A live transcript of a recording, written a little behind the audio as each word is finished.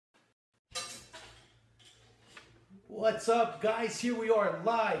What's up, guys? Here we are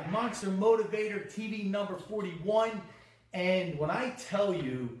live, Monster Motivator TV number 41. And when I tell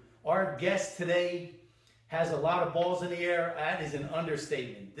you our guest today has a lot of balls in the air, that is an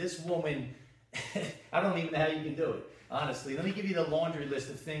understatement. This woman, I don't even know how you can do it, honestly. Let me give you the laundry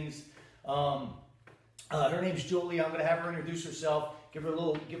list of things. Her name's Julie. I'm going to have her introduce herself, give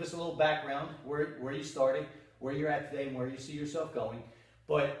us a little background, where you started, where you're at today, and where you see yourself going.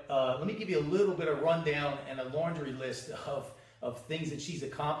 But let me give you a little bit of rundown and a laundry list of things that she's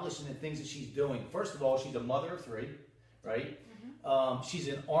accomplished and the things that she's doing. First of all, she's a mother of three, right? Mm-hmm. She's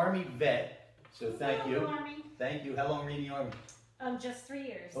an Army vet, so thank you. Army. Thank you. How long were you in the Army? Just 3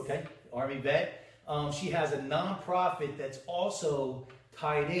 years. Okay, Army vet. She has a nonprofit that's also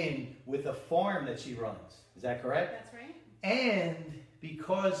tied in with a farm that she runs. Is that correct? That's right. And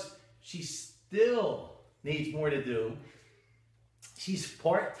because she still needs more to do, she's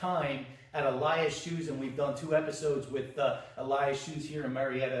part-time at Elias Shoes, and we've done 2 episodes with Elias Shoes here in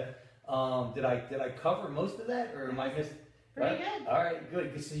Marietta. Did I cover most of that, or am I missing? Pretty good. All right,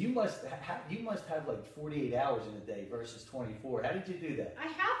 good. So you must have like 48 hours in a day versus 24. How did you do that? I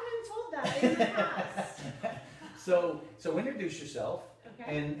have been told that in the past. So introduce yourself,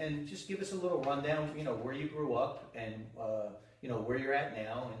 Okay. and just give us a little rundown. You know, where you grew up, and you know where you're at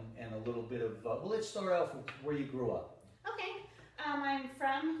now, and a little bit of. Well, let's start off with where you grew up. Okay. I'm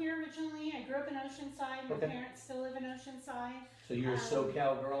from here originally. I grew up in Oceanside. My Okay. parents still live in Oceanside. So you're a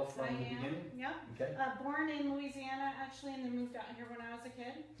SoCal girl from the beginning? Yep. Okay. Born in Louisiana, actually, and then moved out here when I was a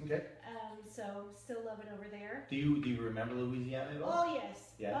kid. Okay. So still love it over there. Do you remember Louisiana at all? Oh,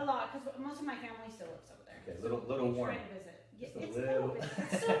 yes. Yeah. A lot, because most of my family still lives over there. Okay, So little we warm. try to visit. Yeah, Just a it's little. cool.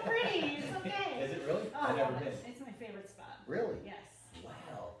 It's so pretty. It's okay. Is it really? Oh, I've yeah, never been. it's my favorite spot. Really? Yes.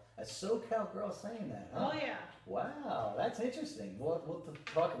 Wow. A SoCal girl saying that, huh? Oh, yeah. Wow, that's interesting. We'll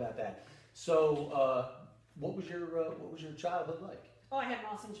talk about that. So, what was your childhood like? Oh, I had an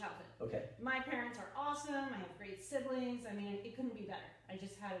awesome childhood. Okay. My parents are awesome. I have great siblings. I mean, it couldn't be better. I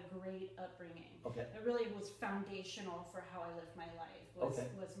just had a great upbringing. Okay. It really was foundational for how I lived my life.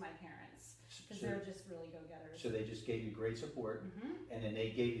 Was my parents, because they're just really go-getters. So they just gave you great support, Mm-hmm. and then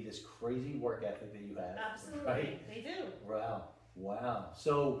they gave you this crazy work ethic that you have. Absolutely, right? they do. Wow.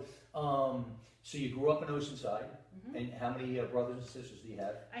 So, so you grew up in Oceanside, Mm-hmm. and how many brothers and sisters do you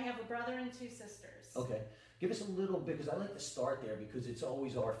have? I have a brother and 2 sisters. Okay. Give us a little bit, because I like to start there because it's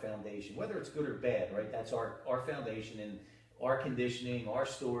always our foundation, whether it's good or bad, right? That's our foundation and our conditioning, our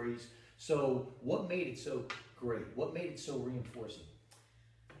stories. So what made it so great? What made it so reinforcing?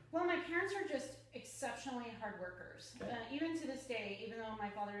 Well, my parents are just exceptionally hard workers. Okay. Even to this day, even though my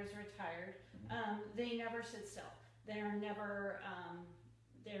father is retired, they never sit still. They're never,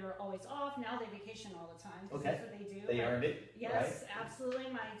 they're always off. Now they vacation all the time. Okay. That's what they do. They earned it. Yes, right? absolutely.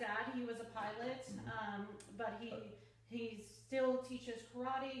 My dad, he was a pilot, but he still teaches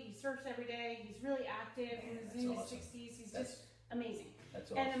karate. He surfs every day. He's really active. He's in his 60s. He's just amazing.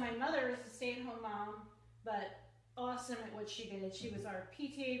 That's awesome. And then my mother is a stay-at-home mom, but awesome at what she did. She was our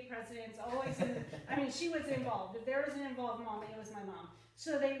PTA president, always I mean, she was involved. If there was an involved mom, it was my mom.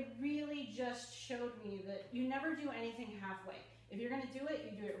 So they really just showed me that you never do anything halfway. If you're going to do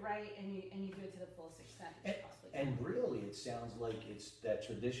it, you do it right, and you do it to the fullest extent that you possibly can. And really, it sounds like it's that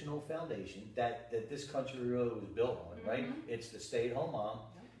traditional foundation that this country really was built on, right? It's the stay-at-home mom,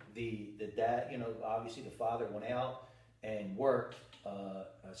 the dad, you know, obviously the father went out and worked,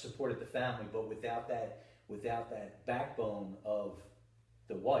 supported the family, but without that backbone of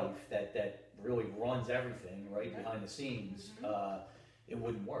the wife that really runs everything right behind the scenes, it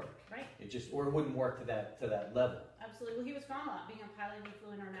wouldn't work. Right. It wouldn't work to that level. Absolutely. Well, he was gone a lot. Being a pilot, he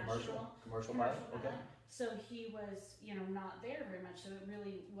flew international. Commercial pilot. Okay. So he was, not there very much. So it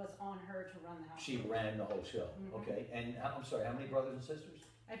really was on her to run the house. She ran the whole show. Okay. And I'm sorry, how many brothers and sisters?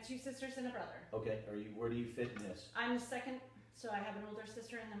 I have 2 sisters and a brother. Okay. Where do you fit in this? I'm the second, so I have an older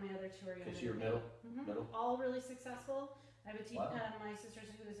sister, and then my other 2 are younger. Because you're middle. Middle. All really successful. I have my sister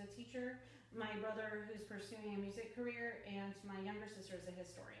who is a teacher, my brother who's pursuing a music career, and my younger sister is a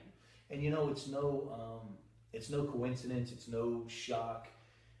historian. And it's no coincidence, it's no shock,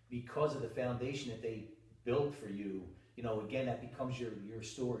 because of the foundation that they built for you. Again, that becomes your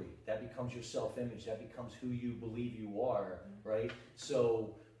story, that becomes your self-image, that becomes who you believe you are, right?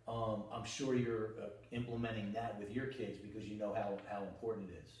 So I'm sure you're implementing that with your kids because you know how important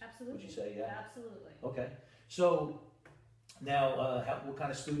it is. Absolutely. Would you say, yeah? Absolutely. Okay. So now, what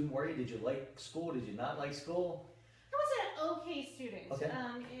kind of student were you? Did you like school? Did you not like school? I was an okay student. Okay.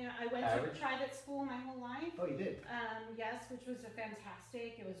 I went Average? to private school my whole life. Oh, you did? Yes, which was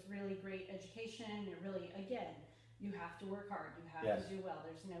fantastic. It was really great education. It really, again, you have to work hard. You have Yes. to do well.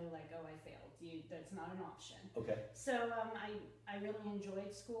 There's no like, oh, I failed. That's not an option. Okay. So I really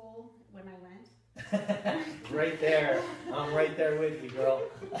enjoyed school when I went. Right there. I'm right there with you, girl.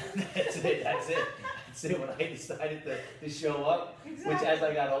 That's it. That's it. That's it. When I decided to show up, Exactly. which as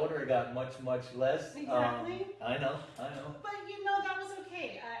I got older, it got much, much less. Exactly. I know. But you know, that was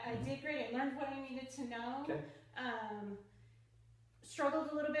okay. I did great. I learned what I needed to know. Okay. Struggled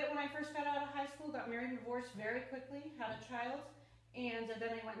a little bit when I first got out of high school, got married and divorced very quickly, had a child. And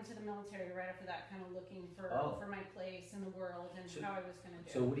then I went into the military right after that, kind of looking for my place in the world and how I was going to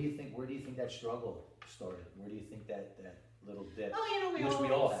do. So what do you think? Where do you think that struggle started? Where do you think that little dip? Oh, you know, we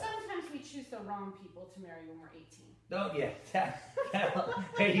all have. Sometimes we choose the wrong people to marry when we're 18. Oh yeah,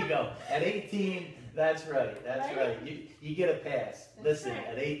 there you go. At 18, that's right. That's right. You get a pass. That's Listen, right.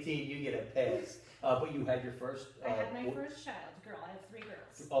 at 18, you get a pass. But you had your first. I had my first child, girl. I have 3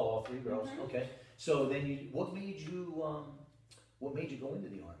 girls. Oh, all 3 girls. Mm-hmm. Okay. So then, what made you go into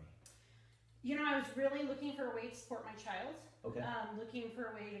the Army? You know, I was really looking for a way to support my child. Okay. Looking for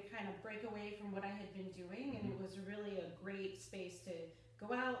a way to kind of break away from what I had been doing, and it was really a great space to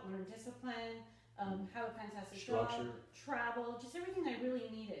go out, learn discipline, have a fantastic Structure. job, travel, just everything I really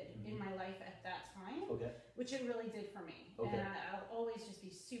needed in my life at that time, Okay. which it really did for me. Okay. And I'll always just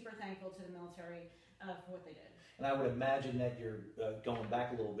be super thankful to the military for what they did. And I would imagine that you're going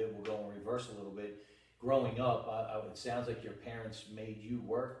back a little bit. We'll go in reverse a little bit. Growing up, it sounds like your parents made you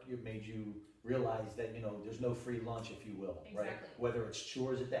work. It made you realize that there's no free lunch, if you will, Exactly. right? Whether it's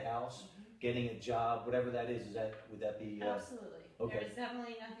chores at the house, getting a job, whatever that is. Would that be? Absolutely. Okay. There's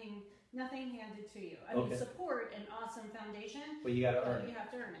definitely nothing handed to you. I mean, support an awesome foundation, But you got to earn you it. have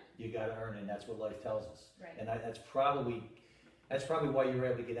to earn it. You got to earn it. And that's what life tells us. Right. And that's probably why you were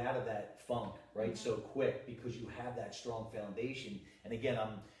able to get out of that funk right so quick, because you have that strong foundation. And again,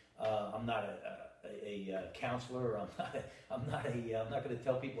 I'm not a counselor. I'm not going to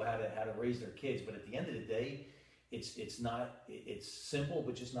tell people how to raise their kids. But at the end of the day, it's simple,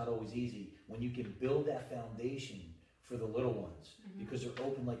 but just not always easy. When you can build that foundation for the little ones, because they're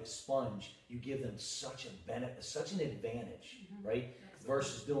open like a sponge, you give them such an advantage, right? Absolutely.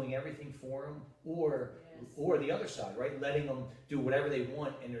 Versus doing everything for them, or the other side, right? Letting them do whatever they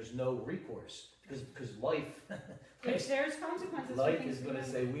want, and there's no recourse, because life. If there's consequences. Life is going to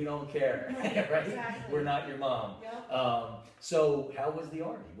say, we don't care, right? Exactly. We're not your mom. Yep. So how was the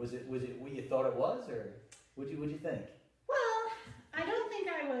Army? Was it what you thought it was, or what'd you think? Well, I don't think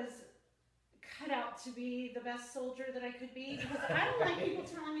I was cut out to be the best soldier that I could be, because I don't like people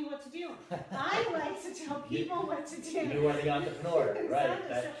telling me what to do. I like to tell people what to do. You are the entrepreneur, right?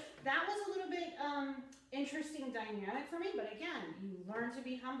 Exactly. So that was a little bit interesting dynamic for me, but again, you learn to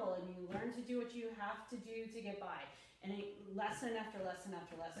be humble and you learn to do what you have to do to get by. And lesson after lesson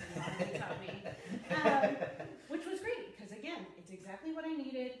after lesson, they taught me, which was great, because again, it's exactly what I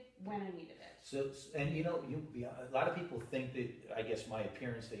needed when I needed it. So, and a lot of people think that, I guess my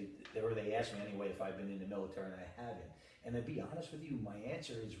appearance, they ask me anyway if I've been in the military, and I haven't. And to be honest with you, my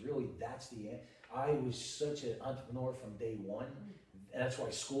answer is really, that's the answer. I was such an entrepreneur from day one, and that's why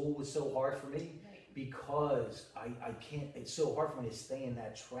school was so hard for me, because I can't, it's so hard for me to stay in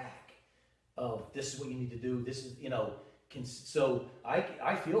that track of this is what you need to do, this is, so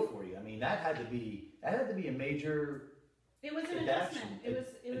I feel for you. I mean, that had to be a major. It was an adaptation.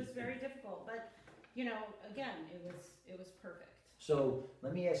 adjustment. It was very difficult, but again, it was perfect. So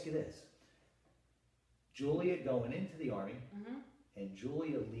let me ask you this: Julia going into the Army and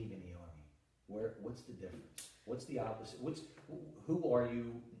Julia leaving the Army. What's the difference? What's the opposite? Who are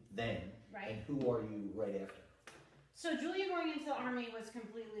you then, and who are you right after? So Julia going into the Army was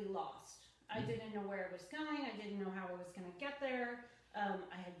completely lost. I didn't know where I was going. I didn't know how I was going to get there.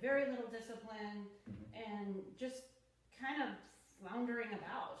 I had very little discipline and just kind of floundering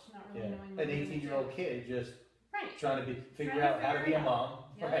about, not really knowing what an 18-year-old kid just trying to figure out how to be a mom,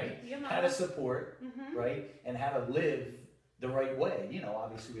 how to support, right, and how to live the right way.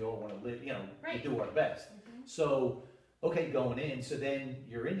 Obviously we all want to live, we do our best. So, okay, going in, so then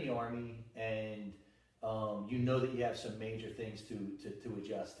you're in the Army, and you know that you have some major things to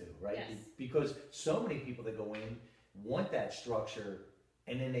adjust to, right? Yes. Because so many people that go in want that structure,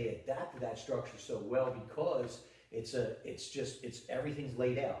 and then they adapt to that structure so well, because it's everything's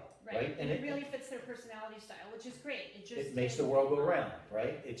laid out, right? And it really fits their personality style, which is great. It makes the world go around,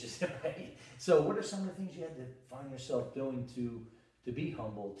 right? It just right. So what are some of the things you had to find yourself doing to be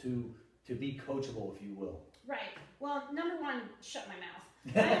humble, to be coachable, if you will? Right. Well, number one, shut my mouth.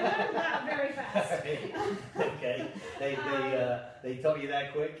 I learned that very fast. Okay. They taught you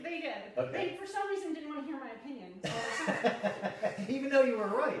that quick? They did. Okay. They, for some reason, didn't want to hear my opinion all the time. Even though you were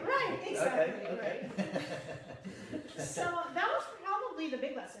right. Right, exactly. Okay. So that was probably the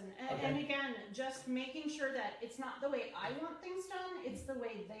big lesson. And again, just making sure that it's not the way I want things done, it's the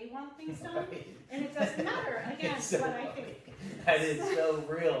way they want things done. Right. And it doesn't matter, again, So what I think. That is so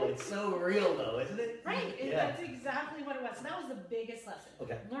real. It's so real though, isn't it? Right, Yeah. that's exactly what it was. So that was the biggest lesson.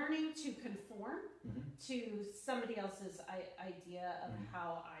 Okay. Learning to conform Mhm. to somebody else's idea of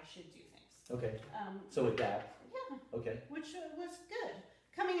how I should do things. Okay. So adapt. Yeah. Okay. Which was good.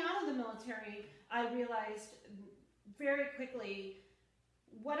 Coming out of the military, I realized very quickly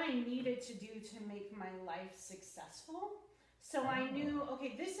what I needed to do to make my life successful. So I knew,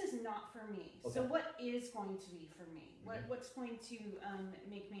 okay, this is not for me. Okay. So what is going to be for me? Mhm. What's going to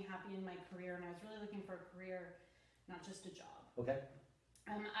make me happy in my career? And I was really looking for a career, not just a job. Okay.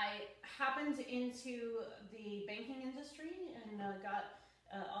 I happened into the banking industry and got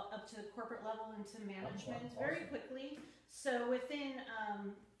up to the corporate level into management very Awesome. quickly. So within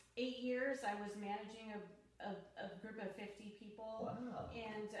 8 years, I was managing a group of 50 people. Wow.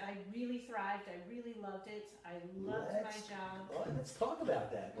 And I really thrived. I really loved it. I loved my job. Well, let's talk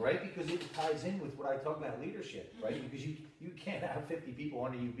about that, right? Because it ties in with what I talk about leadership, right? Because you can't have 50 people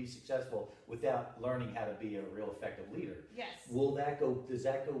under you be successful without learning how to be a real effective leader. Yes. Does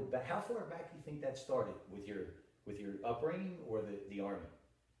that go back? How far back do you think that started with your upbringing or the Army?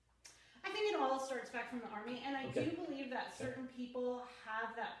 I think it all starts back from the Army, and I Okay. do believe that certain people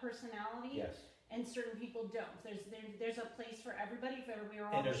have that personality. Yes. And certain people don't. There's a place for everybody. If we were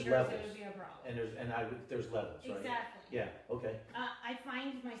all And there's leaders, levels. it would be a problem. And there's levels, right? Exactly. Yeah. Okay. I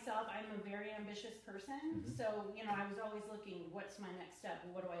find myself, I'm a very ambitious person. Mhm. So, I was always looking, what's my next step?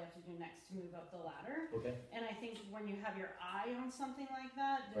 What do I have to do next to move up the ladder? Okay. And I think when you have your eye on something like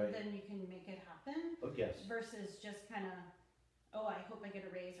that, Right. then you can make it happen. Oh yes. Versus just kind of, oh, I hope I get a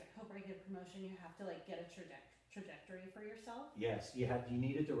raise, or I hope I get a promotion. You have to get a trajectory for yourself. Yes. You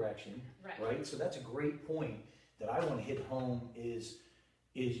need a direction. Right. Right? So that's a great point that I want to hit home is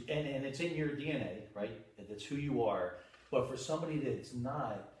and it's in your DNA, right? That's who you are. But for somebody that's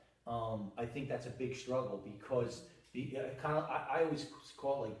not, I think that's a big struggle because I always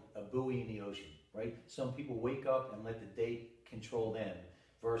call it like a buoy in the ocean, right? Some people wake up and let the day control them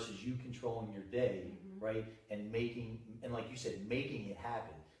versus you controlling your day, Mhm. right? And like you said, making it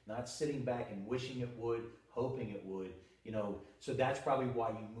happen, not sitting back and wishing it would, hoping it would. So that's probably why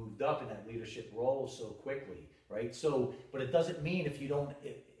you moved up in that leadership role so quickly, right? So, but it doesn't mean if you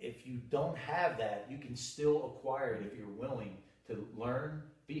don't have that, you can still acquire it if you're willing to learn,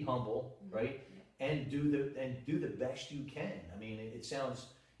 be humble, Mhm. right? And do the best you can. I mean, it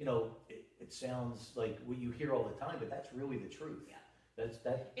sounds, it sounds like what you hear all the time, but that's really the truth. Yeah.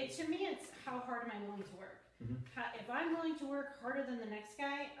 To me, it's how hard am I willing to work? Mhm. If I'm willing to work harder than the next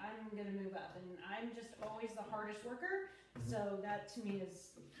guy, I'm going to move up. And I'm just always the hardest worker. Mhm. So that to me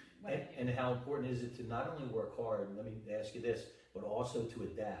is what I do. And how important is it to not only work hard, let me ask you this, but also to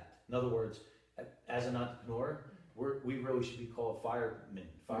adapt? In other words, as an entrepreneur, we really should be called firemen,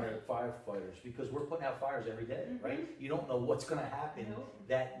 firefighters, because we're putting out fires every day, Mhm. right? You don't know what's going to happen Nope.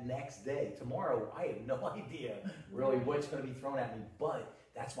 that next day. Tomorrow, I have no idea really what's going to be thrown at me, but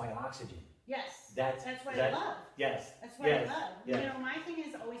that's my oxygen. Yes. That's what I love. Yes. That's what yes, I love. yes. My thing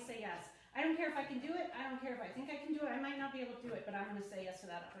is always say yes. I don't care if I can do it. I don't care if I think I can do it. I might not be able to do it, but I'm going to say yes to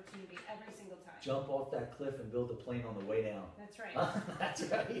that opportunity every single time. Jump off that cliff and build a plane on the way down. That's right. That's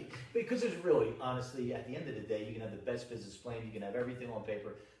right. Because there's really, honestly, at the end of the day, you can have the best business plan, you can have everything on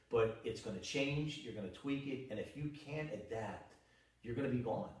paper, but it's going to change, you're going to tweak it, and if you can't adapt, you're going to be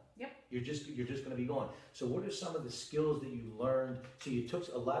gone. Yep. You're just going to be gone. So what are some of the skills that you learned? So you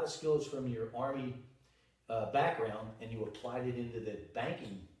took a lot of skills from your Army background and you applied it into the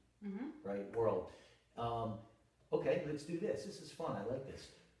banking right world. Okay, let's do this. This is fun. I like this.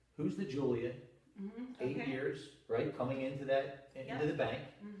 Who's the Julia? 8 Okay. years, right? Coming into the bank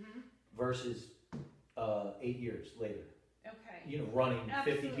versus 8 years later. Okay. Running 50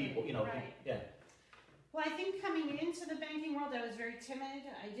 Absolutely, people. right. Yeah. Well, I think coming into the banking world, I was very timid.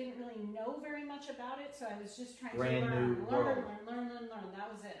 I didn't really know very much about it, so I was just trying Brand to new world. learn.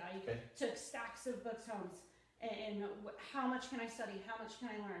 That was it. I Okay. took stacks of books home, and how much can I study? How much can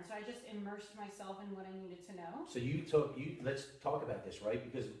I learn? So I just immersed myself in what I needed to know. So let's talk about this, right?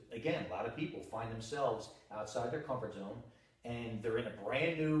 Because again, a lot of people find themselves outside their comfort zone and they're in a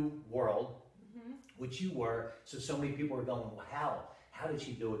brand new world, which you were. So many people are going, well, how did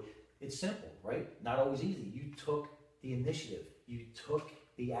she do it? It's simple, right? Not always easy. You took the initiative, you took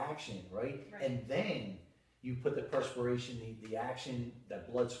the action, right? And then you put the perspiration, the action,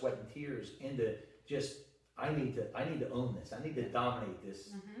 that blood, sweat, and tears into just, I need to own this. I need to dominate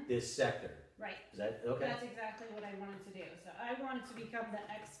this sector. Right. Is that okay? That's exactly what I wanted to do. So I wanted to become the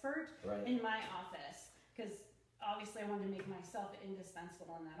expert Right. in my office because obviously I wanted to make myself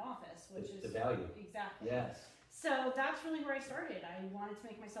indispensable in that office, which is the value. Exactly. Yes. So that's really where I started. I wanted to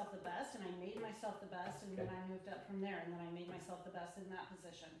make myself the best, and I made myself the best, and Okay. then I moved up from there, and then I made myself the best in that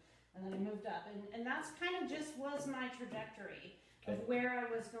position, and then I moved up, and that's kind of just was my trajectory Okay. of where I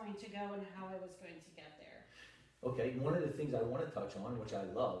was going to go and how I was going to get there. Okay, one of the things I want to touch on, which I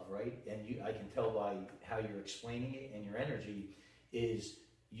love, right, and I can tell by how you're explaining it and your energy, is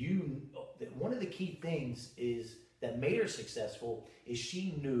one of the key things is that made her successful is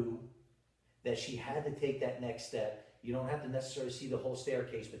she knew that she had to take that next step. You don't have to necessarily see the whole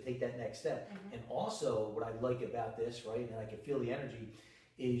staircase, but take that next step. Mhm. And also, what I like about this, right, and I can feel the energy,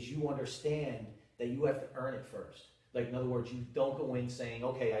 is you understand that you have to earn it first. Like, in other words, you don't go in saying,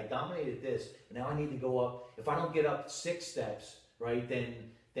 okay, I dominated this, now I need to go up. If I don't get up 6 steps, right,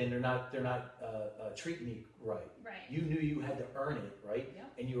 then they're not treating me right. Right. You knew you had to earn it, right?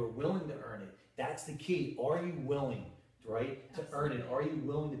 Yep. And you were willing to earn it. That's the key. Are you willing, right, to earn it? Absolutely. Are you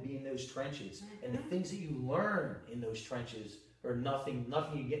willing to be in those trenches? And the things that you learn in those trenches are nothing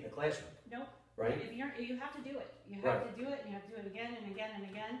you get in the classroom, Nope. right? If you have to do it. You have Right. to do it, and you have to do it again and again and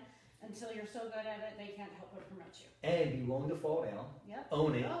again until you're so good at it they can't help but promote you. And be willing to fall down, Yep.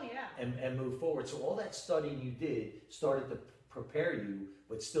 own it, Oh yeah. and move forward. So all that studying you did started to prepare you,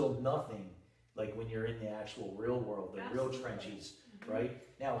 but still nothing like when you're in the actual real world, the Absolutely. real trenches, Mhm.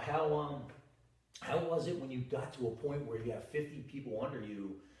 right? Now, how was it when you got to a point where you have 50 people under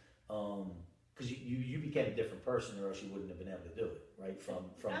you? Because you became a different person, or else you wouldn't have been able to do it, right?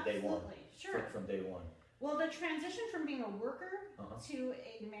 From day one. Absolutely. Sure. From day one. Well, the transition from being a worker Uh-huh. to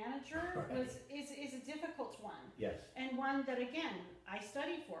a manager Right. is a difficult one, Yes. and one that again I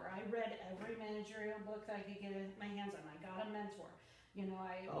studied for. I read every managerial book that I could get my hands on. I got a mentor. You know,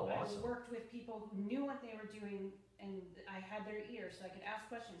 I Awesome. worked with people who knew what they were doing, and I had their ears, so I could ask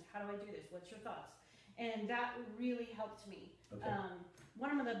questions. How do I do this? What's your thoughts? And that really helped me. Okay.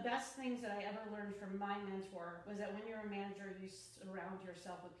 One of the best things that I ever learned from my mentor was that when you're a manager, you surround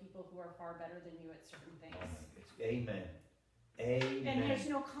yourself with people who are far better than you at certain things. Amen. Amen. And there's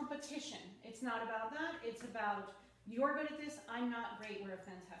no competition. It's not about that. It's about you're good at this, I'm not great, we're a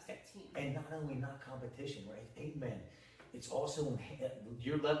fantastic team. And not only not competition, right? Amen. It's also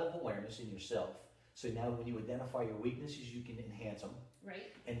your level of awareness in yourself. So now when you identify your weaknesses, you can enhance them.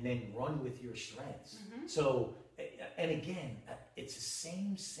 Right? And then run with your strengths. Mhm. So, and again, it's the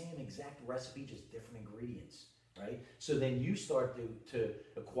same exact recipe, just different ingredients, right? So then you start to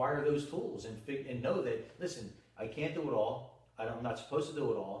acquire those tools and know that, listen, I can't do it all. I'm not supposed to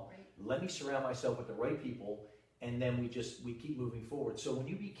do it all. Right. Let me surround myself with the right people, and then we keep moving forward. So when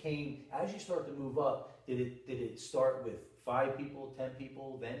you as you start to move up, did it start with 5 people, 10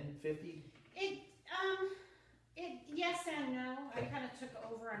 people, then 50? Yes and no. I Okay. kind of took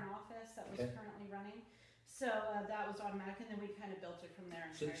over an office that was Okay. currently running. So that was automatic, and then we kind of built it from there.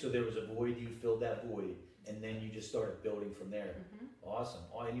 And So started- there was a void, you filled that void, and then you just started building from there. Mhm. Awesome.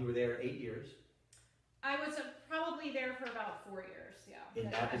 Oh, and you were there 8 years? I was probably there for about 4 years, yeah. In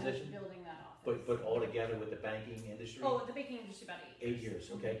I that was position? building that office. But all together with the banking industry? Oh, the baking industry about 8 years. 8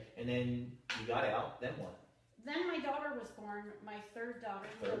 years, okay. And then you got out, then what? Then my daughter was born, my third daughter,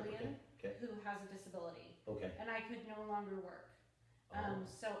 Third, Lillian, okay. who has a disability, Okay. and I could no longer work. Oh,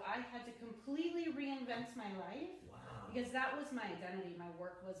 So I had to completely reinvent my life wow. because that was my identity. My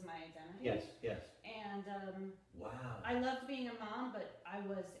work was my identity. Yes. And Wow. I loved being a mom, but I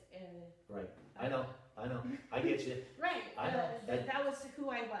was Right. I know. I get you. right. I know. That was who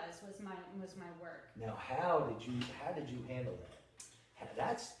I was my work. Now, how did you handle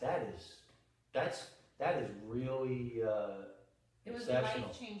that? That is really It was exceptional.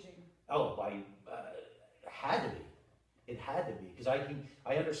 life changing. Oh, had to be. It had to be, because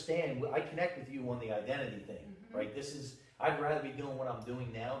I understand. I connect with you on the identity thing, Mhm. right? I'd rather be doing what I'm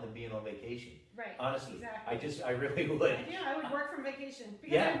doing now than being on vacation. Right. Honestly, Exactly. I really would. I would work from vacation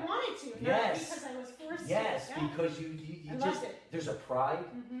because Yeah. I wanted to, not Yes. because I was forced Yes, to. Yeah. because you I just loved it. there's a pride.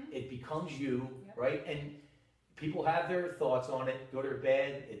 Mhm. It becomes you, Yep. right? And people have their thoughts on it, good or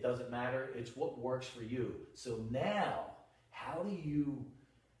bad. It doesn't matter. It's what works for you. So now, how do you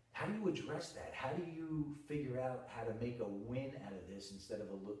address that? How do you figure out how to make a win out of this instead of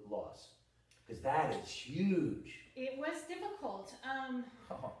a loss? Because that is huge. It was difficult.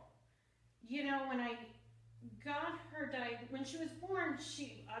 You know, when I got her when she was born,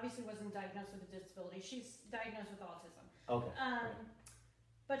 she obviously wasn't diagnosed with a disability. She's diagnosed with autism. Okay.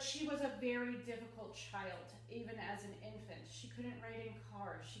 But she was a very difficult child, even as an infant. She couldn't ride in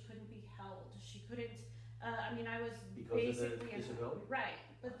cars. She couldn't be held. She couldn't. I was Because of the basically disability? right.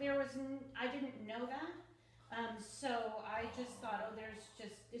 But I didn't know that So I just thought, oh,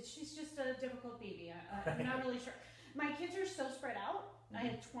 she's just a difficult baby. I'm not really sure. My kids are so spread out. I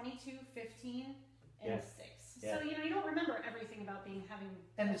had 22, 15, and 6. Yeah. So, you don't remember everything about having.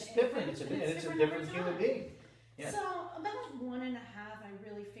 And it's different. It's a different human being. Yeah. So about 1.5, I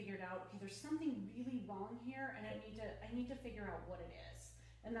really figured out, okay, there's something really wrong here, and I need to figure out what it is.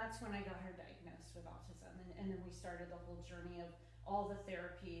 And that's when I got her diagnosed with autism, and then we started the whole journey of all the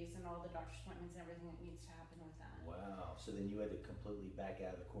therapies and all the doctor's appointments and everything that needs to happen with that. Wow. So then you had to completely back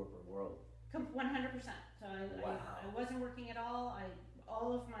out of the corporate world. 100%. So I wasn't working at all.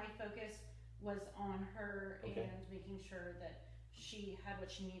 All of my focus was on her and making sure that she had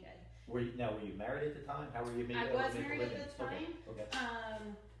what she needed. Were you married at the time? How were you making? I was married at the time. Okay.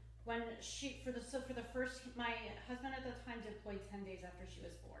 When for the first, my husband at the time deployed 10 days after she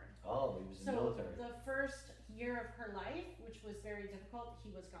was born. Oh, he was in the military. So the first year of her life, which was very difficult,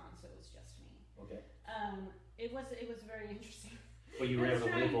 he was gone, so it was just me. Okay. It was very interesting. But you were able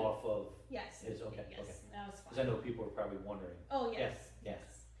to live off of. Yes. Yes. That was fine. Because I know people are probably wondering. Oh yes.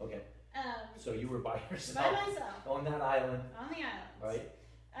 Yes. Okay. So you were by yourself. By myself. On that island. On the island. Right.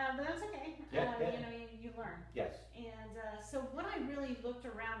 But that's okay. Yeah. You learn. Yes. And so when I really looked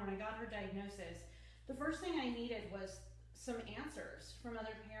around when I got her diagnosis, the first thing I needed was some answers from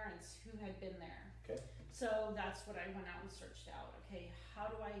other parents who had been there. Okay. So that's what I went out and searched out. Okay, how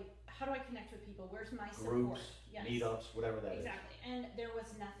do I connect with people? Where's my support? Groups, meetups, whatever that is. Exactly. And there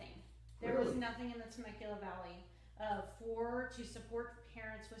was nothing. There was nothing in the Temecula Valley to support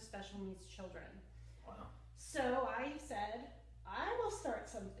parents with special needs children. Wow. So I said, I will start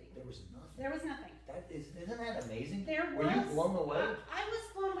something. There was nothing. There was nothing. Isn't that amazing? Were you blown away? I was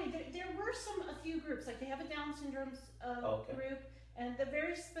blown away. There were a few groups, like they have a Down syndrome group, and the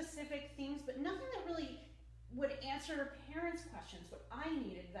very specific things, but nothing that really would answer parents' questions. What I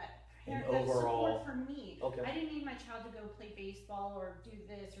needed, that support for me. Okay. I didn't need my child to go play baseball or do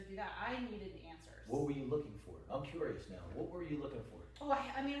this or do that. I needed answers. What were you looking for? I'm curious now. What were you looking for? Oh, I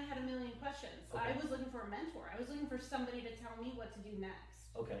had a million questions. Okay. I was looking for a mentor. I was looking for somebody to tell me what to do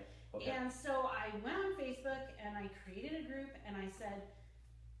next. Okay. And so I went on Facebook and I created a group and I said,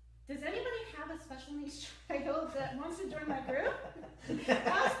 does anybody have a special needs child that wants to join my group? That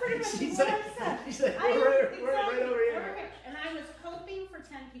was pretty much what I said. She said, we're right over here. Okay. And I was hoping for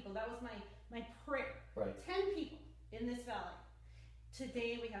 10 people. That was my prayer. Right. 10 people in this valley.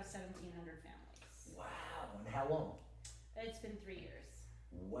 Today we have 1,700 families. Wow. And how long? It's been 3 years.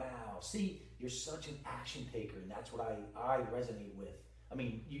 Wow. See, you're such an action taker, and that's what I resonate with. I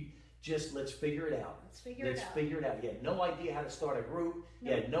mean, let's figure it out. Let's figure it out. You had no idea how to start a group.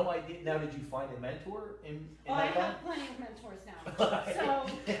 You had no idea. Now, did you find a mentor I have plenty of mentors now. So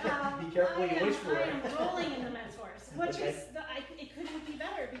be careful what you wish for. I am rolling in the mentors, which it couldn't be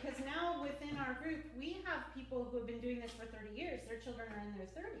better because now within our group we have people who have been doing this for 30 years. Their children are in their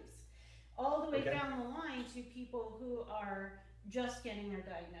 30s, all the way down the line to people who are just getting their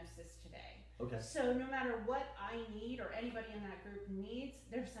diagnosis today. Okay. So no matter what I need or anybody in that group needs,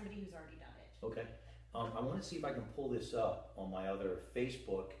 there's somebody who's already done it. Okay. I want to see if I can pull this up on my other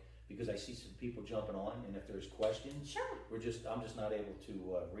Facebook because I see some people jumping on, and if there's questions, sure. I'm just not able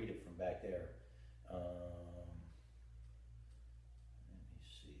to read it from back there. Let me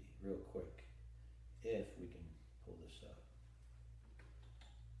see real quick if we can pull this up.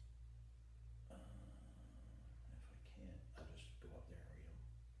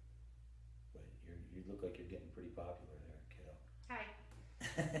 You look like you're getting pretty popular there, kiddo. Hi.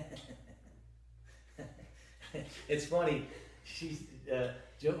 It's funny.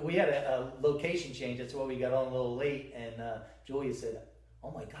 We had a location change. That's why we got on a little late. And Julia said,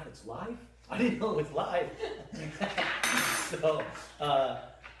 "Oh my God, it's live! I didn't know it was live." So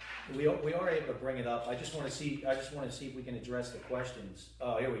we are able to bring it up. I just want to see if we can address the questions.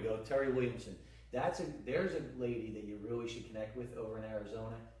 Oh, here we go. Terry Williamson. There's a lady that you really should connect with over in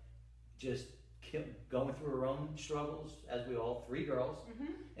Arizona. Just going through her own struggles, as we all, 3 girls,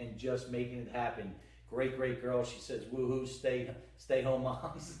 and just making it happen. Great girl. She says, "Woohoo! Stay home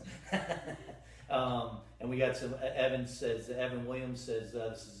moms." And we got some. Evan Williams says,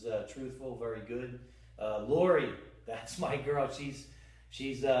 "This is truthful, very good." Lori, that's my girl.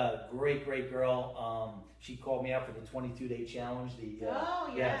 She's a great girl. She called me out for the 22-day challenge.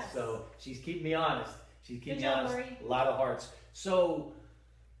 Yes. So she's keeping me honest. Lori. A lot of hearts. So.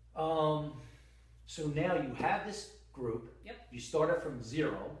 So now you have this group. Yep. You started from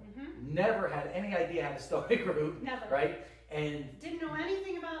 0. Never had any idea how to start a group. Never. Right? And didn't know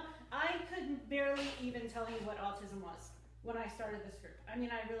anything about. I couldn't barely even tell you what autism was when I started this group. I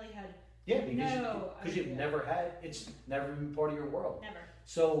mean, I really had. Yeah, because you've never had. It's never been part of your world. Never.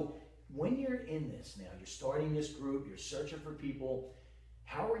 So when you're in this now, you're starting this group, you're searching for people,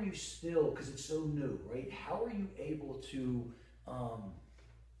 how are you still, because it's so new, right? How are you able to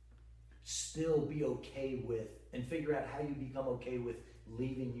still be okay with, and figure out how you become okay with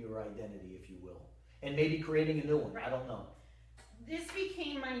leaving your identity, if you will, and maybe creating a new one? Right. I don't know. This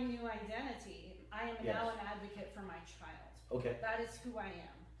became my new identity. I am now an advocate for my child. Okay. That is who I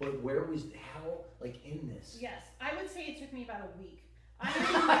am. But where was, how, like in this? Yes, I would say it took me about a week.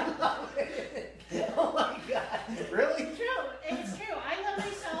 I love it. Oh my God. Really? It's true. It's true. I love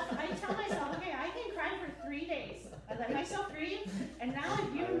myself. I tell myself, okay, I can cry for 3 days. I let myself breathe, and now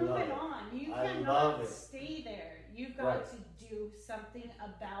you're moving on. You cannot stay there. You've got to do something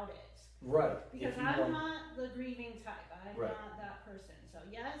about it. Right. Because I'm not the grieving type. I'm not that person. So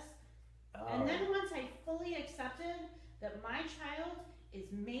yes. And then once I fully accepted that my child is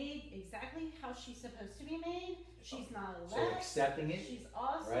made exactly how she's supposed to be made, she's not a so accepting it, she's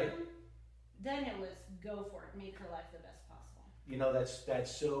awesome, right? Then it was go for it, make her life the best possible. You know, that's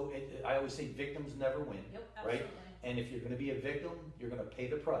so, I always say victims never win, right? And if you're going to be a victim, you're going to pay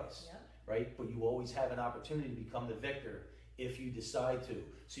the price, right? But you always have an opportunity to become the victor if you decide to.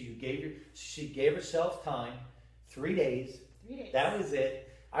 So she gave herself time, 3 days. 3 days. That was it.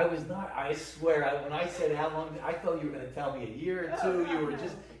 I swear, when I said how long, I thought you were going to tell me a year or two.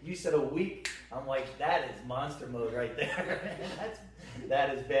 You said a week. I'm like, that is monster mode right there.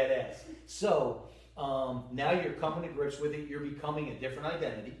 that is badass. So, now you're coming to grips with it. You're becoming a different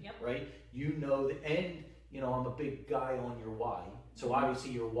identity, right? You know, and, you know, I'm a big guy on your why. So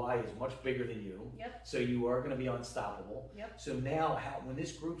obviously your why is much bigger than you. So you are going to be unstoppable. So now, when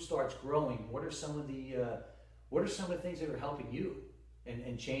this group starts growing, what are some of the things that are helping you?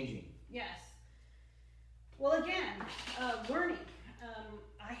 And changing. Yes. Well, again, learning.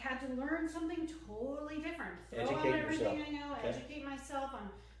 I had to learn something totally different. Throw out everything I know, educate myself on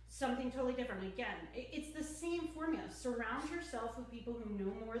something totally different. Again, it's the same formula. Surround yourself with people who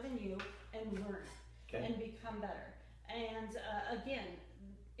know more than you and learn and become better. And again,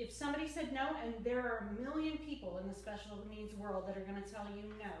 if somebody said no, and there are a million people in the special needs world that are going to tell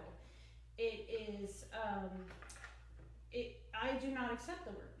you no, it is... I do not accept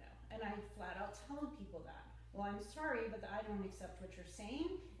the word no, and I flat out tell people that. Well, I'm sorry, but I don't accept what you're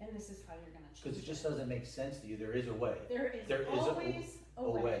saying, and this is how you're going to change it. Because it just doesn't make sense to you. There is a way. There is always a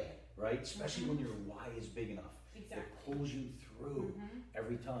way. Right? Especially when your why is big enough. Exactly. It pulls you through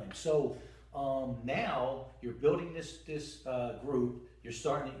every time. So now you're building this group. You're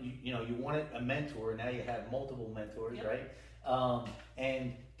starting. You wanted a mentor. Now you have multiple mentors, right?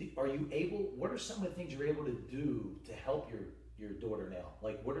 And are you able? What are some of the things you're able to do to help your daughter now?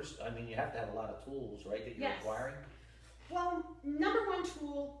 Like, you have to have a lot of tools, right, that you're acquiring? Well, number one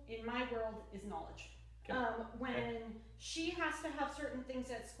tool in my world is knowledge. When she has to have certain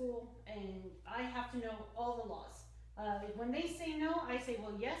things at school, and I have to know all the laws. When they say no, I say,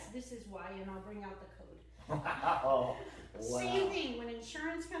 well, yes, this is why, and I'll bring out the code. Wow. Same thing, when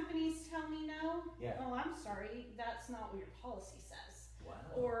insurance companies tell me no, oh, I'm sorry, that's not what your policy says. Wow.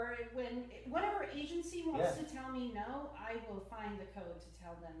 Or when whatever agency wants to tell me no, I will find the code to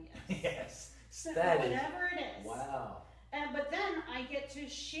tell them yes. Yes. So whatever it is. Wow. But then I get to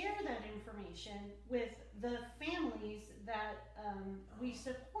share that information with the families that we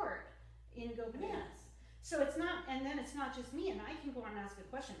support in Go Bananas. So it's not, and then it's not just me, and I can go and ask a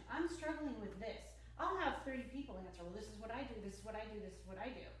question. I'm struggling with this. I'll have 30 people answer, well, this is what I do, this is what I do, this is what I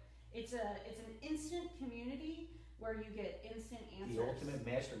do. It's an instant community where you get instant answers. The ultimate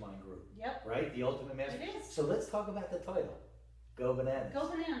mastermind group. Yep. Right? The ultimate mastermind. It is. So let's talk about the title. Go Bananas. Go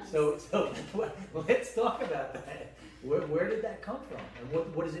Bananas. So let's talk about that. Where did that come from?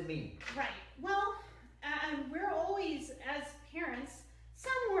 And what does it mean? Right. Well, we're always, as parents,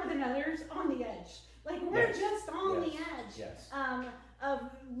 some more than others, on the edge. Like, we're just on the edge of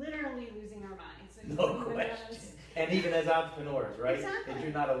literally losing our minds. No question. And even as entrepreneurs, right? Exactly. If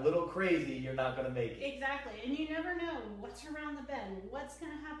you're not a little crazy, you're not going to make it. Exactly. And you never know what's around the bend, what's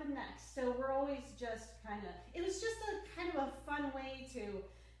going to happen next. So we're always just it was just a kind of a fun way to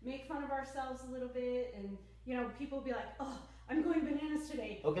make fun of ourselves a little bit. And, people will be like, oh, I'm going bananas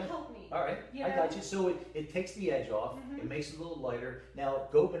today. Okay. Help me. All right. I got you. So it takes the edge off. It makes it a little lighter. Now,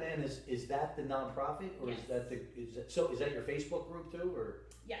 Go Bananas, is that the nonprofit, or is that your Facebook group too, or?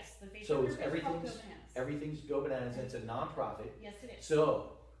 Yes, the Facebook so group is called Go Bananas. Everything's Go Bananas. It's a nonprofit. Yes, it is.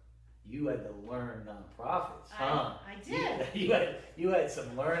 So you had to learn nonprofits, huh? I did. You had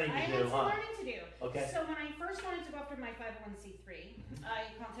some learning to do, I had some learning to do. Okay. So when I first wanted to go after my 501c3, I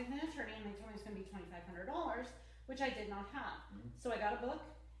contacted an attorney, and they told me it was going to be $2,500, which I did not have. So I got a book,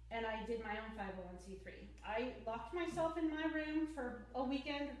 and I did my own 501c3. I locked myself in my room for a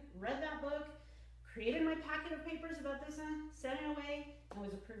weekend, read that book, created my packet of papers about this, sent it away, and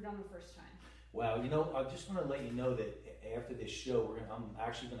was approved on the first time. Wow, you know, I just want to let you know that after this show, I'm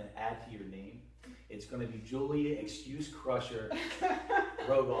actually going to add to your name. It's going to be Julia Excuse Crusher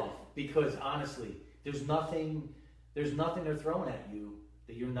Rugoff, because honestly, there's nothing they're throwing at you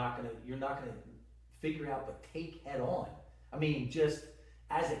that you're not gonna figure out but take head on. I mean, just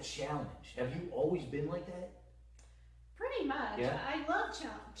as a challenge. Have you always been like that? Pretty much. Yeah? I love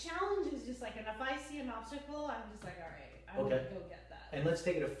challenge. Challenge is just like, and if I see an obstacle, I'm just like, all right, I'm gonna go get that. And let's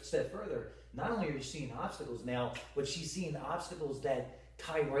take it a step further. Not only are you seeing obstacles now, but she's seeing obstacles that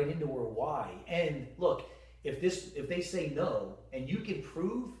tie right into her why. And look, if they say no and you can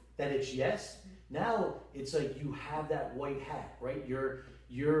prove that it's yes, now it's like you have that white hat, right? You're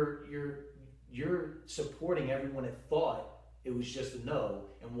supporting everyone that thought it was just a no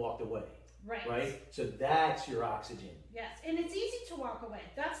and walked away. Right? So that's your oxygen. Yes, and it's easy to walk away.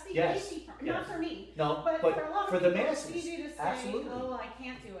 That's the easy part. Yes. Not for me. No, but for a lot of the people, masses, it's easy to say, absolutely. oh, I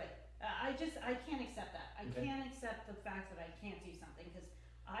can't do it. I can't accept that. I Okay. can't accept the fact that I can't do something, because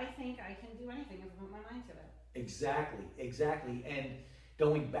I think I can do anything if I put my mind to it. Exactly. And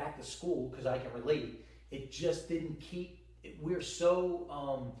going back to school, because I can relate, it just didn't we're so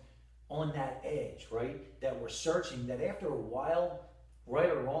on that edge, right? That we're searching, that after a while, right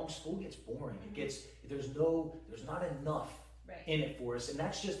or wrong, school gets boring. There's not enough in it for us, and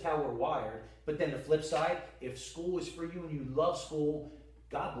that's just how we're wired. But then the flip side, if school is for you and you love school,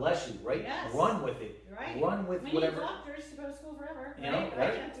 God bless you, right? Yes. Run with it. Right. Run with we whatever. We need doctors to go to school forever, you know, right?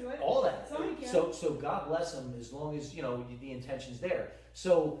 right? I can't do it. All that. Somebody can. So God bless them, as long as the intention's there.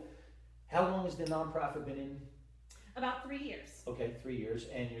 So how long has the nonprofit been in? About 3 years. Okay, 3 years,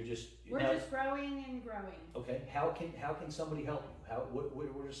 and we're just growing and growing. Okay, how can somebody help you?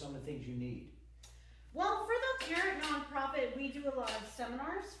 What are some of the things you need? Well, for the parent nonprofit, we do a lot of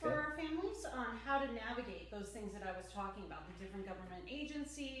seminars for our families on how to navigate those things that I was talking about, the different government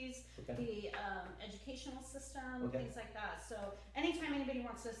agencies, the educational system, things like that. So anytime anybody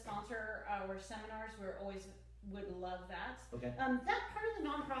wants to sponsor our seminars, we're always would love that. That part of the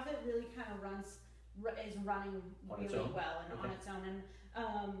nonprofit really kind of is running really well and on its own.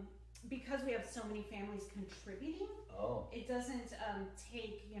 And because we have so many families contributing, it doesn't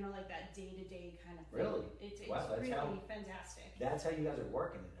take like that day-to-day kind of thing. Really? It's that's really fantastic. That's how you guys are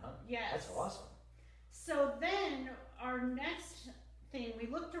working it, huh? Yes. That's awesome. So then our next thing, we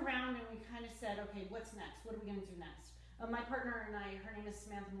looked around and we kind of said, okay, what's next? What are we going to do next? My partner and I, her name is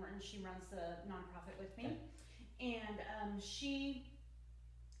Samantha Morton. She runs the nonprofit with me, and she,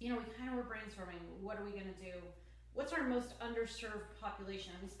 we kind of were brainstorming. What are we going to do? What's our most underserved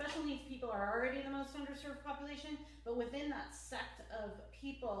population? I mean, special needs people are already the most underserved population, but within that sect of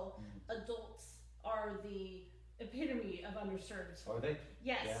people, adults are the epitome of underserved. Are they?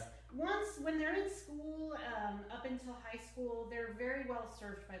 Yes. Yeah. When they're in school, up until high school, they're very well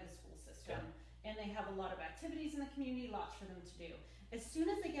served by the school system. And they have a lot of activities in the community, lots for them to do. As soon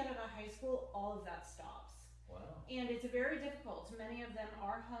as they get out of high school, all of that stops. Wow. And it's very difficult. Many of them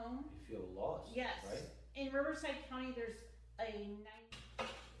are home. You feel lost. Yes. Right? In Riverside County, there's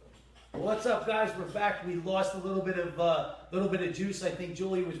What's up, guys? We're back. We lost a little bit of juice. I think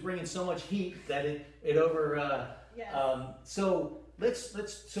Julie was bringing so much heat that it over. Yes. So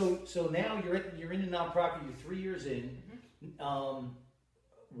so now you're in the nonprofit. You're 3 years in.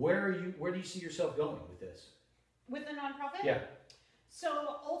 Where do you see yourself going with this? With the nonprofit? Yeah.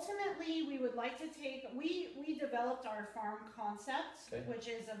 So ultimately, we would like to we developed our farm concept, which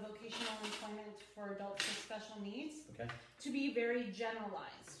is a vocational employment for adults with special needs, to be very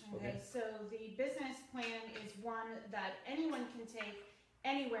generalized. So the business plan is one that anyone can take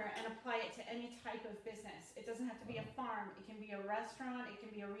anywhere and apply it to any type of business. It doesn't have to be a farm. It can be a restaurant. It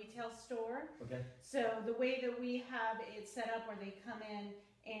can be a retail store. So the way that we have it set up, where they come in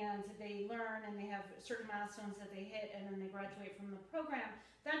and they learn and they have certain milestones that they hit, and then they graduate from the program,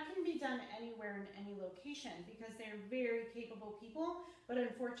 that can be done anywhere in any location, because they're very capable people, but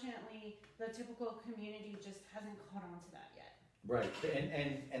unfortunately the typical community just hasn't caught on to that yet. Right.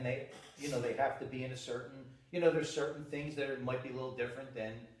 And they they have to be in a certain, there's certain things that might be a little different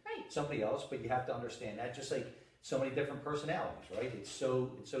than somebody else, but you have to understand that, just like so many different personalities, right? It's so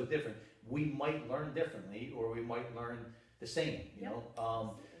different. We might learn differently, or we might learn the same, you know.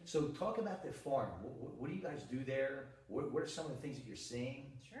 So talk about the farm. What do you guys do there? What are some of the things that you're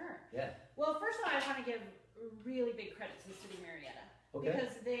seeing? Sure. Yeah. Well, first of all, I want to give really big credit to the city of Marietta,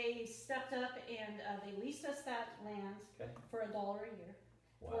 because they stepped up and they leased us that land for $1 a year,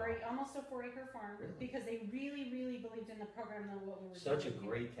 almost a 4-acre farm, Really? because they really, really believed in the program and what we were Such a doing.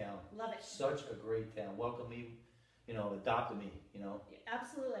 great town. Love it. Such a great town. Welcome me, adopted me,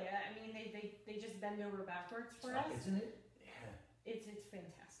 Absolutely. I mean, they just bend over backwards for us. Isn't it? Yeah. It's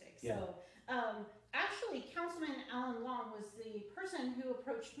fantastic. Yeah. So, actually, Councilman Alan Long was the person who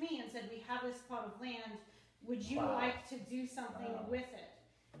approached me and said, "We have this plot of land. Would you Wow. like to do something Wow. with it?"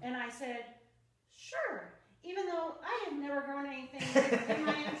 And I said, "Sure." Even though I have never grown anything in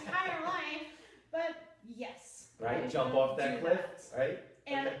my entire life, but yes. Right? I Jump will off that do cliff, that. right?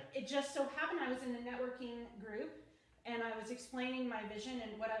 And Okay. it just so happened I was in a networking group, and I was explaining my vision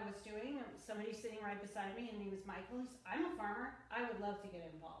and what I was doing. And somebody sitting right beside me, and he was Michael. He's, "I'm a farmer. I would love to get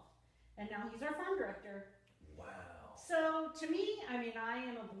involved." And now he's our farm director. Wow. So to me, I mean, I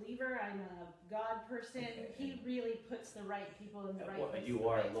am a believer. I'm a God person. Okay. He really puts the right people in the right place. You at the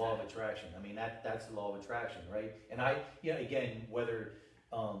are a right law of time. attraction. I mean, that's the law of attraction, right? And again, whether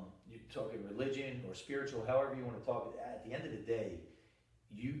you're talking religion or spiritual, however you want to talk, at the end of the day,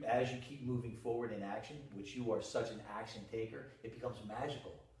 as you keep moving forward in action, which you are such an action taker, it becomes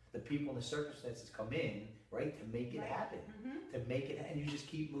magical. The people and the circumstances come in, right, to make it Right. happen, Mhm. to make it, and you just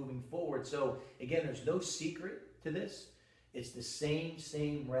keep moving forward. So again, there's no secret to this. It's the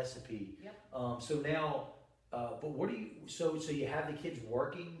same recipe. Yep. So now, but what do you? So you have the kids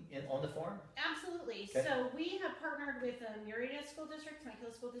working on the farm? Absolutely. Okay. So we have partnered with Murrieta School District,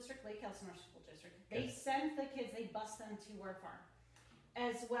 Temecula School District, Lake Elsinore School District. They Okay. send the kids, they bus them to our farm,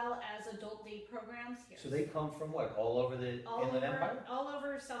 as well as adult day programs here. So they come from what? All over the all Inland over, Empire? all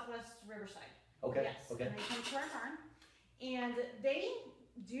over Southwest Riverside. Okay. Yes. Okay. And they come to our farm, and they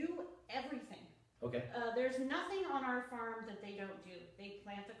do everything. Okay. There's nothing on our farm that they don't do. They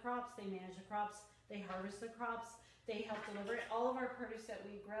plant the crops, they manage the crops, they harvest the crops, they help deliver it. All of our produce that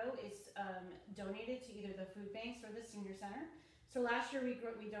we grow is donated to either the food banks or the senior center. So last year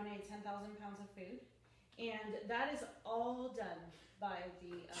we donated 10,000 pounds of food, and that is all done by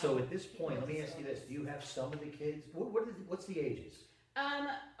the. So at this point, let me ask you this: do you have some of the kids? What's the ages?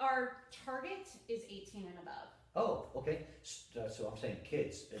 Our target is 18 and above. Oh, okay. So I'm saying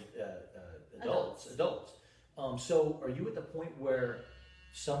kids, adults. So are you at the point where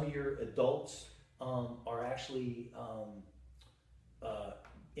some of your adults are actually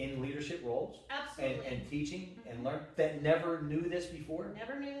in leadership roles Absolutely. and teaching and learn that never knew this before?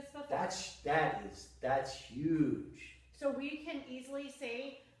 Never knew this before. That's huge. So we can easily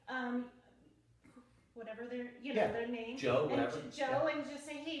say, whatever their, Yeah. their name. Joe, and whatever. Joe, and just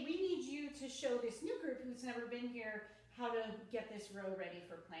say, "Hey, we need you to show this new group who's never been here how to get this row ready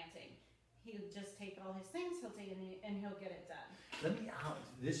for planting." He'll just take all his things, he'll take it, and he'll get it done.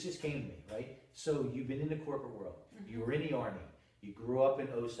 This just came to me, right? So you've been in the corporate world. Mhm. You were in the Army. You grew up in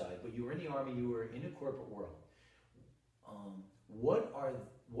Oside, but you were in the Army. You were in the corporate world. What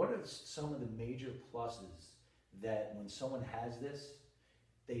are some of the major pluses that when someone has this,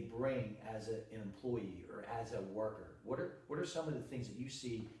 they bring as an employee or as a worker? What are some of the things that you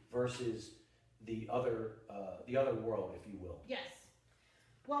see versus the other world, if you will? Yes.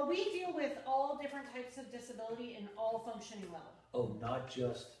 Well, we deal with all different types of disability in all functioning level. Oh, not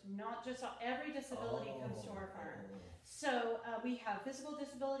just. Every disability comes to our farm. So we have physical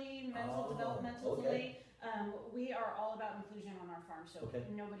disability, mental, developmental okay. delay. We are all about inclusion on our farm, so Okay.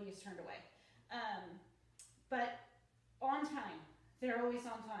 nobody is turned away. But on time, they're always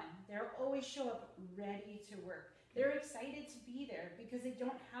on time. They're always show up ready to work. They're excited to be there because they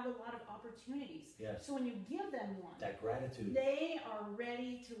don't have a lot of opportunities. Yes. So when you give them one, That gratitude. they are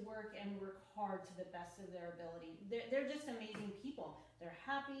ready to work and work hard to the best of their ability. They're just amazing people. They're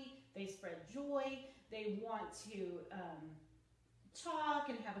happy, they spread joy, they want to talk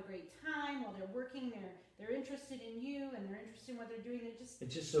and have a great time while they're working. They're interested in you and they're interested in what they're doing.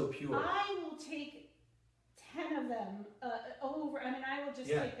 It's just so pure. I will take 10 of them over. I mean, I will just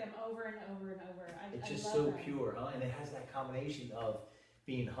take them over and over and over. It's I just love so them. pure, huh? And it has that combination of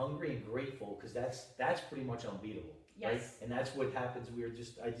being hungry and grateful, because that's pretty much unbeatable, right? Yes. And that's what happens.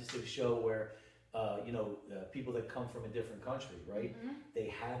 I just did a show where, people that come from a different country, right? Mhm. They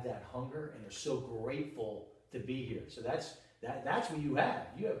have that hunger and they're so grateful to be here. So that's what you have.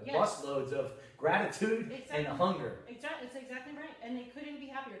 You have Yes. busloads of gratitude Exactly. and hunger. Exactly, it's exactly right, and they couldn't be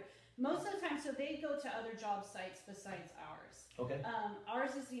happier. Most of the time, so they go to other job sites besides ours. Okay.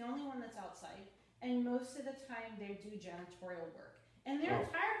 Ours is the only one that's outside, and most of the time they do janitorial work, and they're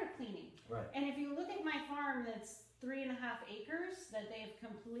Oh. tired of cleaning. Right. And if you look at my farm, that's 3.5 acres that they have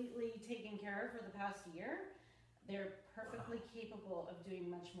completely taken care of for the past year. They're perfectly capable of doing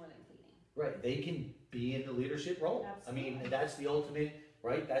much more than cleaning. Right. They can be in the leadership role. Absolutely. I mean, that's the ultimate,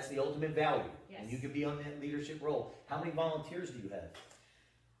 right? That's the ultimate value. Yes. And you can be on that leadership role. How many volunteers do you have?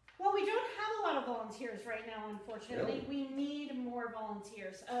 Well, we don't have a lot of volunteers right now, unfortunately. Really? We need more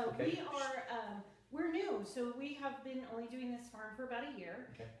volunteers. Okay. We're new, so we have been only doing this farm for about a year.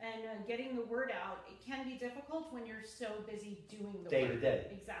 Okay. And getting the word out, it can be difficult when you're so busy doing the Day work. to day.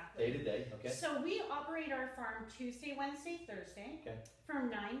 Exactly. Day to day, okay. So we operate our farm Tuesday, Wednesday, Thursday, Okay. from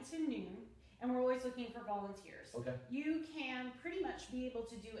 9 to noon, and we're always looking for volunteers. Okay. You can pretty much be able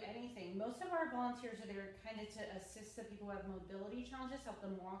to do anything. Most of our volunteers are there kind of to assist the people who have mobility challenges, help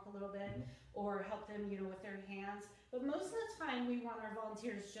them walk a little bit, or help them, with their hands. But most of the time, we want our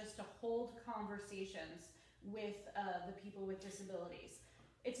volunteers just to hold conversations with the people with disabilities.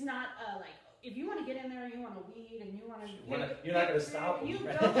 It's not like, if you want to get in there, you want to weed, and you want to... You're not going to stop them. You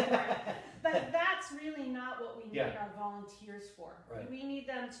go for it. But that's really not what we need Yeah. our volunteers for. Right. We need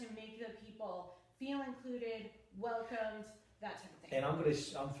them to make the people feel included, welcomed, that type of thing. And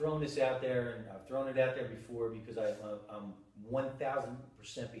I'm throwing this out there, and I've thrown it out there before because I'm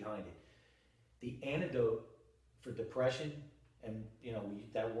 1,000% behind it. The antidote for depression, and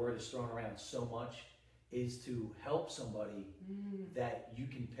that word is thrown around so much, is to help somebody that you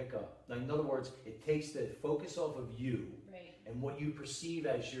can pick up. Now, in other words, it takes the focus off of you Right. and what you perceive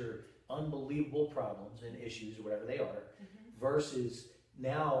as your unbelievable problems and issues, or whatever they are, versus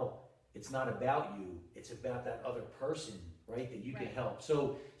now it's not about you, it's about that other person, right, that you can Right. help.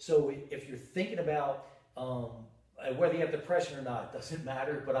 So if you're thinking about whether you have depression or not, doesn't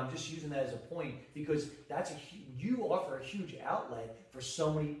matter, but I'm just using that as a point because you offer a huge outlet for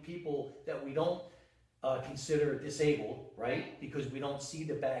so many people that we don't consider disabled, right? Because we don't see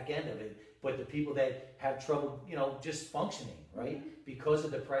the back end of it, but the people that have trouble, just functioning, right? Because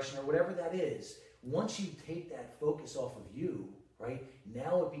of depression or whatever that is, once you take that focus off of you, right?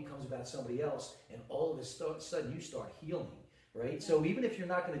 Now it becomes about somebody else, and all of a sudden you start healing, right? So even if you're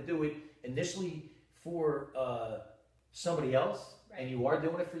not going to do it initially for somebody else, and you are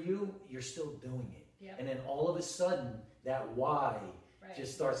doing it for you, you're still doing it. Yep. And then all of a sudden, that why Right.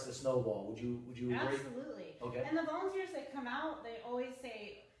 just starts to snowball. Would you agree? Absolutely. Okay. And the volunteers that come out, they always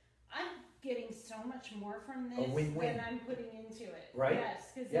say, I'm getting so much more from this win-win. than I'm putting into it. Right?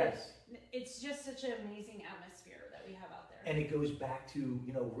 Yes, because Yes. it's just such an amazing atmosphere that we have out there. And it goes back to,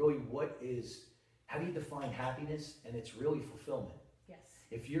 really how do you define happiness? And it's really fulfillment. Yes.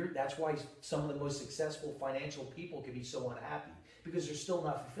 That's why some of the most successful financial people can be so unhappy because they're still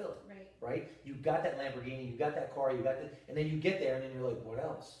not fulfilled. Right? You got that Lamborghini, you got that car, and then you get there and then you're like, what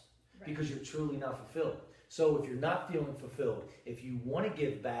else? Right. Because you're truly not fulfilled. So if you're not feeling fulfilled, if you want to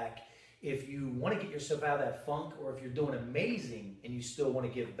give back, if you want to get yourself out of that funk, or if you're doing amazing and you still want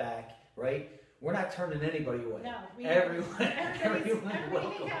to give back, right? We're not turning anybody away. No, everyone's everybody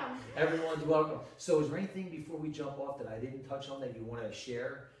welcome. can come. Everyone's welcome. So is there anything before we jump off that I didn't touch on that you want to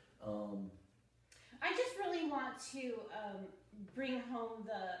share? I just really want to bring home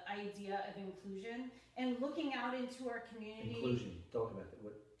the idea of inclusion and looking out into our community. Inclusion. Talk about that.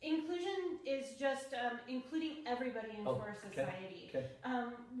 What? Inclusion is just including everybody into our society. Okay.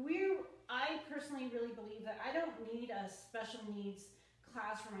 I personally really believe that I don't need a special needs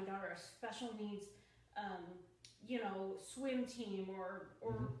class for my daughter, a special needs swim team or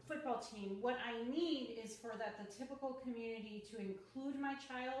football team. What I need is for the typical community to include my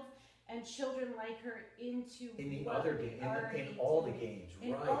child and children like her into in all the games,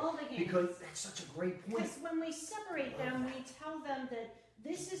 in right? all the games. Because that's such a great point. Because when we separate them, we tell them that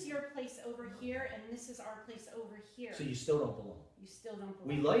this is your place over here and this is our place over here. So you still don't belong. You still don't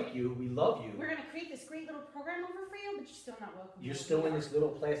belong. We like you, we love you. We're going to create this great little program over for you, but you're still not welcome. You're still in this little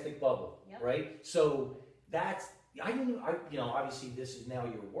plastic bubble, right? So obviously this is now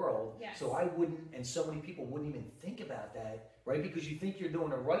your world. Yes. So I wouldn't, and so many people wouldn't even think about that, right? Because you think you're doing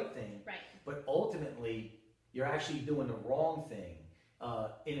the right thing, right? But ultimately, you're actually doing the wrong thing,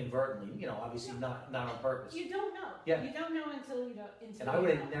 inadvertently. Obviously not on purpose. You don't know. Yeah. You don't know until you don't. And I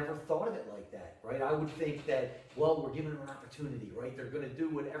would have never thought of it like that, right? I would think that, well, we're giving them an opportunity, right? They're going to do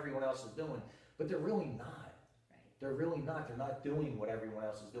what everyone else is doing, but they're really not. Right. They're really not. They're not doing what everyone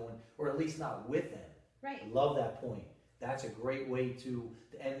else is doing, or at least not with them. Right. I love that point. That's a great way to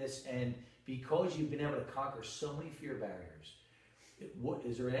end this. And because you've been able to conquer so many fear barriers,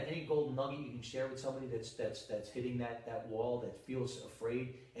 is there any golden nugget you can share with somebody that's hitting that wall, that feels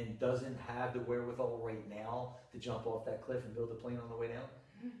afraid and doesn't have the wherewithal right now to jump off that cliff and build a plane on the way down?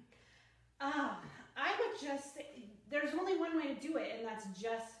 I would just say, there's only one way to do it, and that's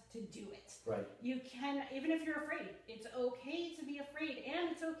just to do it. Right. You can, even if you're afraid, it's okay to be afraid, and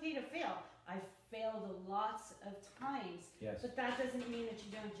it's okay to fail. I've failed lots of times, yes. But that doesn't mean that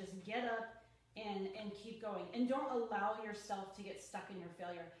you don't just get up and keep going. And don't allow yourself to get stuck in your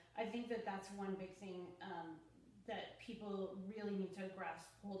failure. I think that that's one big thing that people really need to grasp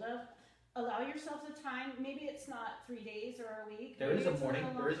hold of. Allow yourself the time. Maybe it's not 3 days or a week. There is a morning.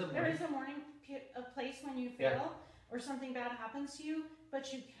 There is a morning, a place when you fail or something bad happens to you,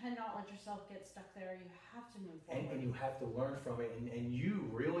 but you cannot let yourself get stuck there. You have to move forward. And you have to learn from it. And you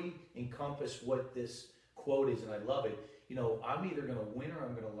really encompass what this quote is, and I love it. You know, I'm either going to win or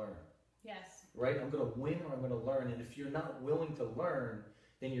I'm going to learn. Yes. Right? I'm going to win or I'm going to learn. And if you're not willing to learn,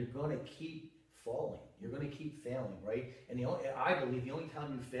 then you're going to keep falling. You're going to keep failing, right? And I believe the only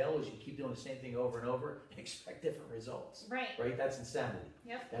time you fail is you keep doing the same thing over and over and expect different results. Right. Right? That's insanity.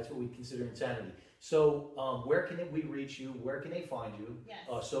 Yep. That's what we consider insanity. So where can we reach you? Where can they find you?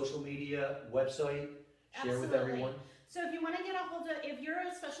 Yes. Social media, website, share with everyone. So if you want to get a hold of, if you're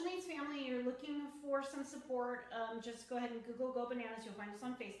a special needs family, you're looking for some support, just go ahead and Google Go Bananas. You'll find us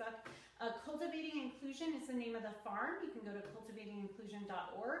on Facebook. Cultivating Inclusion is the name of the farm. You can go to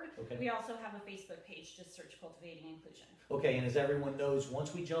cultivatinginclusion.org. Okay. We also have a Facebook page. Just search Cultivating Inclusion. Okay, and as everyone knows,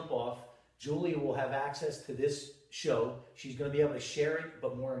 once we jump off, Julia will have access to this show. She's going to be able to share it,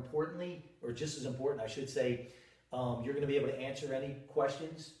 but more importantly, or just as important, I should say, you're going to be able to answer any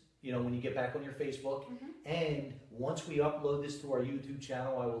questions, you know, when you get back on your Facebook. Mm-hmm. And once we upload this to our YouTube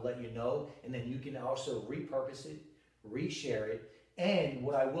channel, I will let you know, and then you can also repurpose it, reshare it. And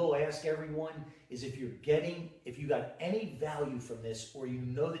what I will ask everyone is if you got any value from this, or you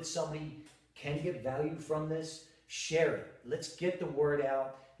know that somebody can get value from this, share it. Let's get the word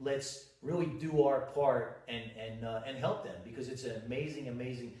out. Let's really do our part and help them, because it's an amazing.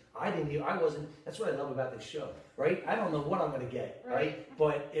 That's what I love about this show, right? I don't know what I'm going to get, right?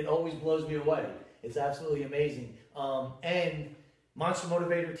 But it always blows me away. It's absolutely amazing. And Monster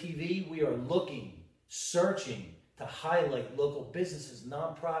Motivator TV, we are searching to highlight local businesses,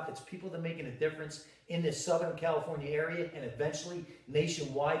 nonprofits, people that are making a difference in this Southern California area and eventually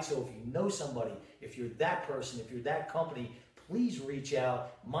nationwide. So if you know somebody, if you're that person, if you're that company, please reach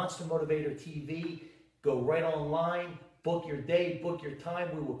out. Monster Motivator TV. Go right online, book your day, book your time.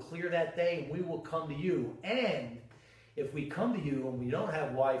 We will clear that day and we will come to you. And if we come to you and we don't have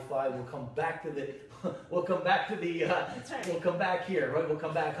Wi-Fi, we'll come back we'll come back here, right? We'll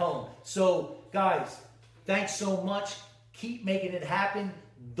come back home. So guys, thanks so much. Keep making it happen.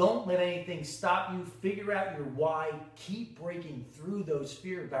 Don't let anything stop you. Figure out your why. Keep breaking through those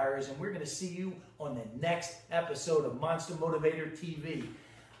fear barriers. And we're going to see you on the next episode of Monster Motivator TV.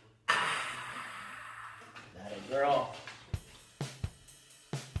 That a girl.